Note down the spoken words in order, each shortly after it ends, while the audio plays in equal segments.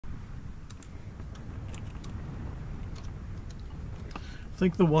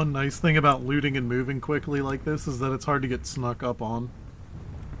think the one nice thing about looting and moving quickly like this is that it's hard to get snuck up on.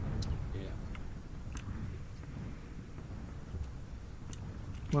 Yeah.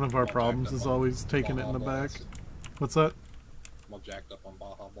 One of our problems is always taking it in the back. What's that? I'm all jacked up on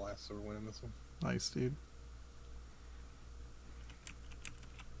Baja Blast, so we're winning this one. Nice, dude.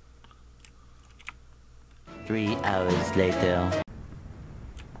 Three hours later.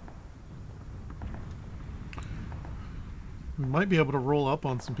 We might be able to roll up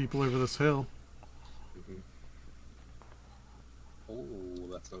on some people over this hill. Oh,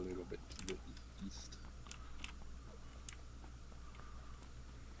 that's a little bit to the east.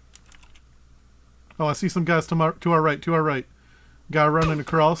 Oh, I see some guys to our right, to our right. Guy running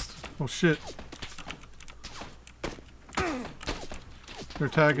across. Oh shit. They're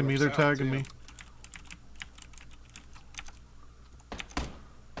tagging me, they're tagging me.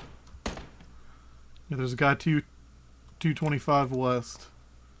 Yeah, there's a guy 225 west.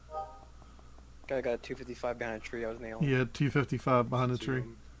 Guy got 255 behind a tree. I was nailing. Yeah, 255 behind a tree.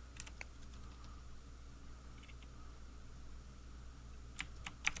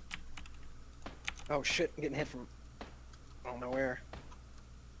 Oh shit! I'm getting hit from I don't know where.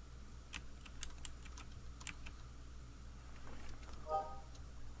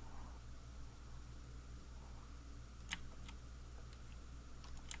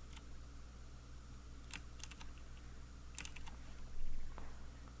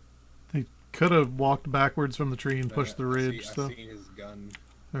 They could have walked backwards from the tree and pushed the ridge. I see his gun.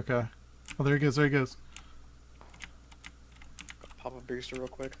 Okay. Oh, there he goes. There he goes. Pop a booster real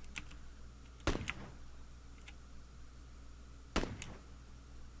quick.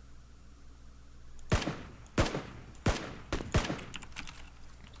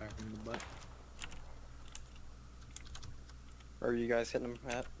 Attacking the butt. Where are you guys hitting him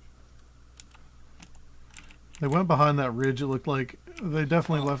at? They went behind that ridge. It looked like they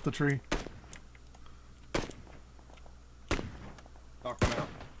definitely left the tree. Knocked him out.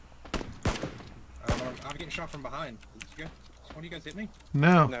 I'm getting shot from behind. Did one of you guys hit me?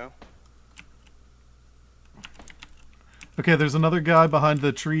 No. No. Okay, there's another guy behind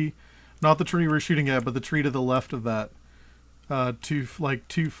the tree. Not the tree we're shooting at, but the tree to the left of that. Like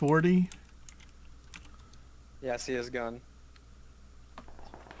 240. Yeah, I see his gun.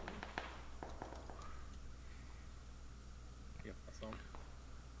 Yep, I saw him.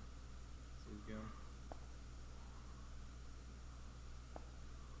 See his gun.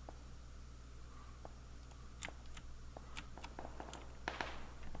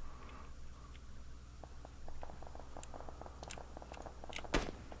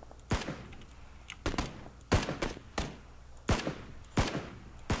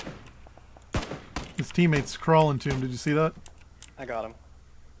 His teammates crawling to him. Did you see that? I got him.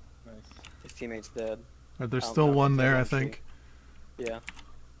 Nice. His teammate's dead. There's I don't still know if one he's there, dead I on tree. think. Yeah.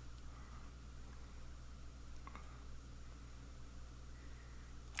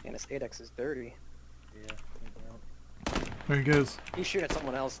 And his 8x is dirty. Yeah. no doubt. There he goes. He's shooting at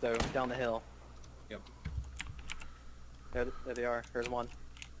someone else though, down the hill. Yep. There they are. Here's one.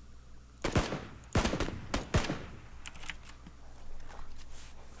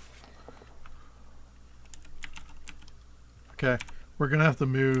 Okay. We're gonna have to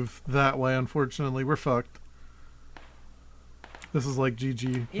move that way, unfortunately. We're fucked. This is like GG,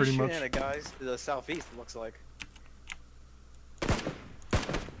 He's pretty shooting much. at a guys to the southeast, it looks like.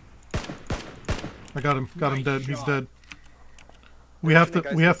 I got him. Got him Nice dead. He's shot. dead. We have to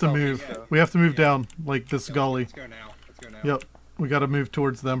Guys we have to to the move. southeast, though. We have to move Yeah. down like this gully. Let's go now. Let's go now. Yep. We got to move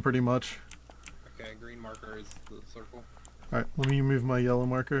towards them pretty much. Okay, green marker is the circle. All right, let me move my yellow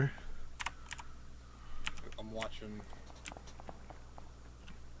marker. I'm watching. I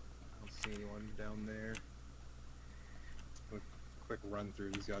don't see anyone down there. Quick run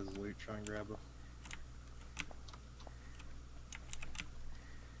through these guys' loot, try and grab them.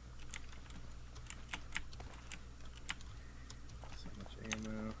 So much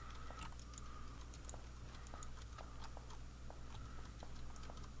ammo.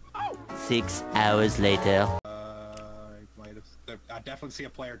 Six hours later. I definitely see a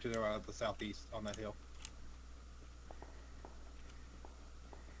player to the southeast on that hill.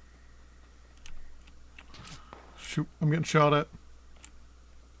 Shoot, I'm getting shot at.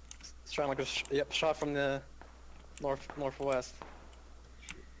 It's trying like a yep, shot from the northwest.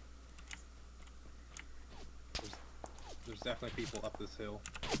 There's definitely people up this hill,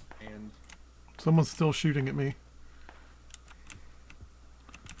 and Someone's still shooting at me.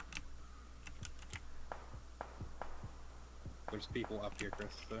 there's people up here, Chris.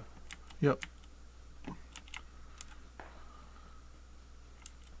 So. Yep.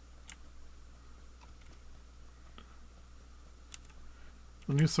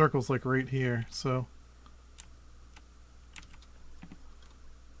 The new circle's like right here, so.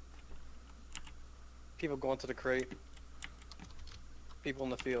 People going to the crate. People in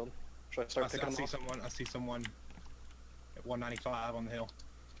the field. Should I start picking them off? I see someone at 195 on the hill.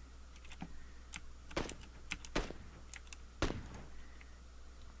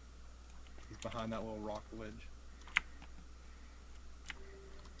 He's behind that little rock ledge.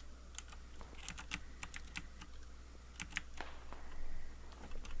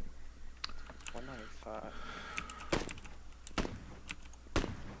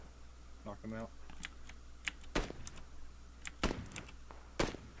 Knock him out.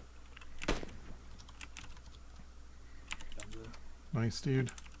 Nice,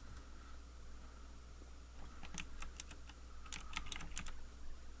 dude.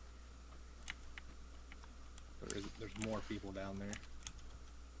 There's more people down there. I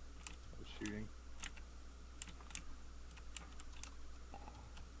was shooting.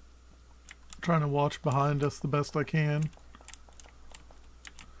 Trying to watch behind us the best I can.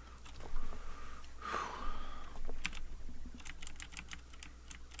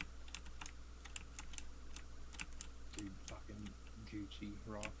 Dude, fucking Gucci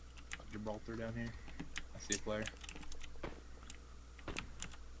rock. Gibraltar down here. I see a player.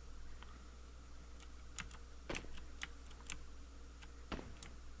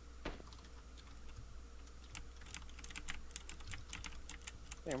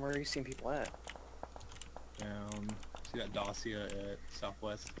 Damn, where are you seeing people at? Down. See that Dacia at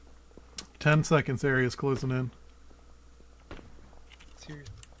Southwest? 10 seconds, area's closing in. Serious?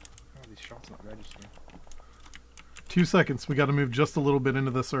 How are these shots not registering? 2 seconds, we gotta move just a little bit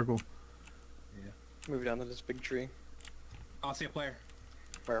into the circle. Yeah. Move down to this big tree. Oh, I see a player.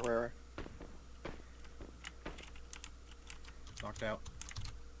 Where? Knocked out.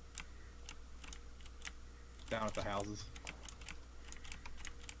 Down at the houses.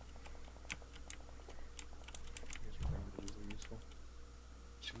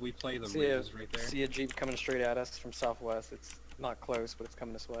 Should we play the ridges right there? See a Jeep coming straight at us from southwest. It's not close, but it's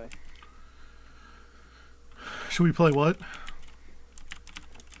coming this way. Should we play what?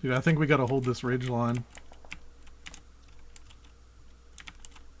 Dude, I think we gotta hold this ridge line.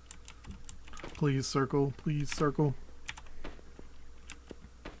 Please circle, please circle.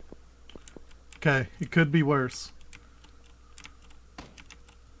 Okay, it could be worse.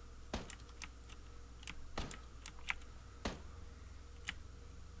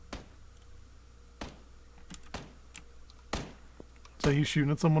 So you shooting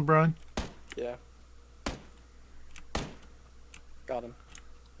at someone, Brian? Yeah. Got him.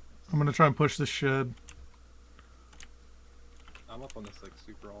 I'm gonna try and push this shed. I'm up on this like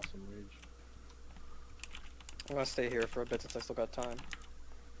super awesome ridge. I'm gonna stay here for a bit since I still got time.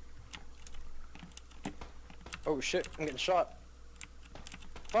 Oh shit, I'm getting shot.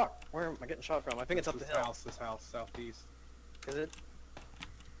 Fuck, where am I getting shot from? I think it's up the hill. This house, southeast. Is it?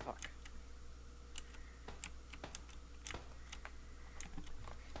 Fuck.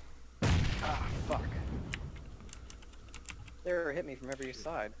 Ah, fuck. They hit me from every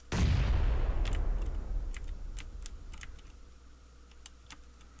side.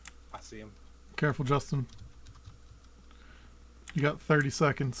 I see him. Careful, Justin. You got 30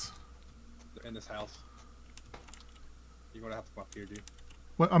 seconds. They're in this house. You're gonna have to come up here, dude.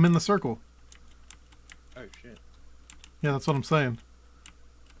 What? I'm in the circle. Oh shit. Yeah, that's what I'm saying.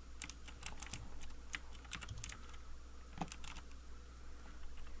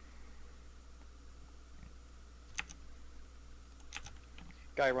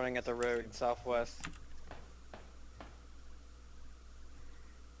 Guy running at the road southwest.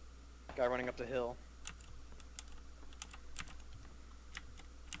 Guy running up the hill.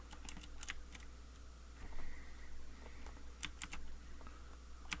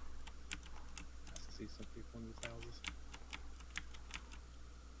 I see some people in these houses.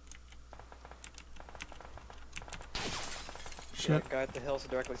 Shit. Yeah, guy at the hills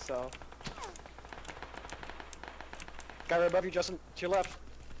directly south. Guy right above you, Justin, to your left.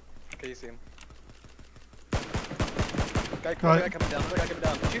 Okay, you see him. Guy coming down, another guy coming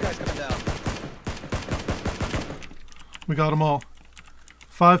down. 2 guys coming down. We got them all.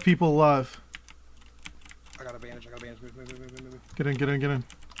 5 people alive. I got a bandage, Move. Get in, get in, get in.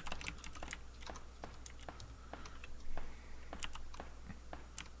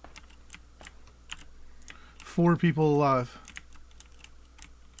 Four people alive.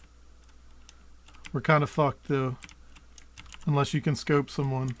 We're kind of fucked though. Unless you can scope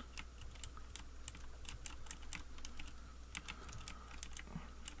someone.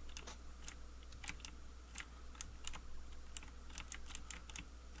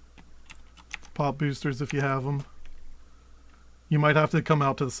 Pop boosters if you have them. You might have to come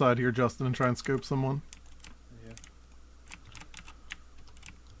out to the side here, Justin, and try and scope someone. Yeah.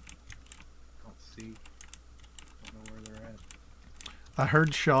 Don't see. Don't know where they're at. I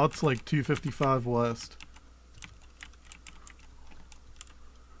heard shots like 255 west.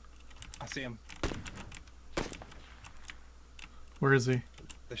 I see him. Where is he?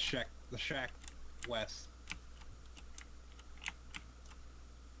 The shack west.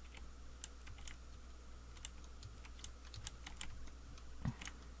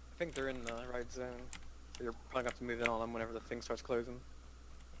 I think they're in the right zone. So you're probably gonna have to move in on them whenever the thing starts closing.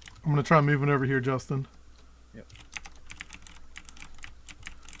 I'm gonna try moving over here, Justin. Yep.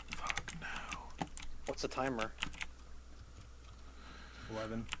 Fuck no. What's the timer?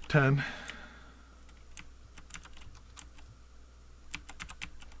 11. 10.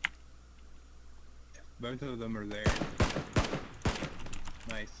 Both of them are there.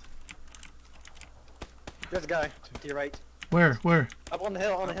 Nice. There's a guy to your right. Where? Where? Up on the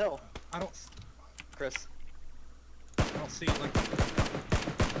hill, on the hill. I don't Chris. see it like.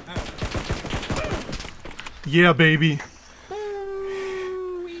 Ow. Yeah, baby.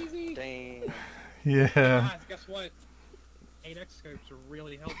 Ooh, easy. Dang. Yeah. Guys, guess what? 8x scopes are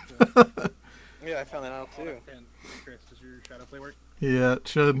really helpful. Yeah, I found that out too. Chris, does your shadow play work? Yeah, it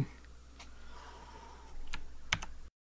should.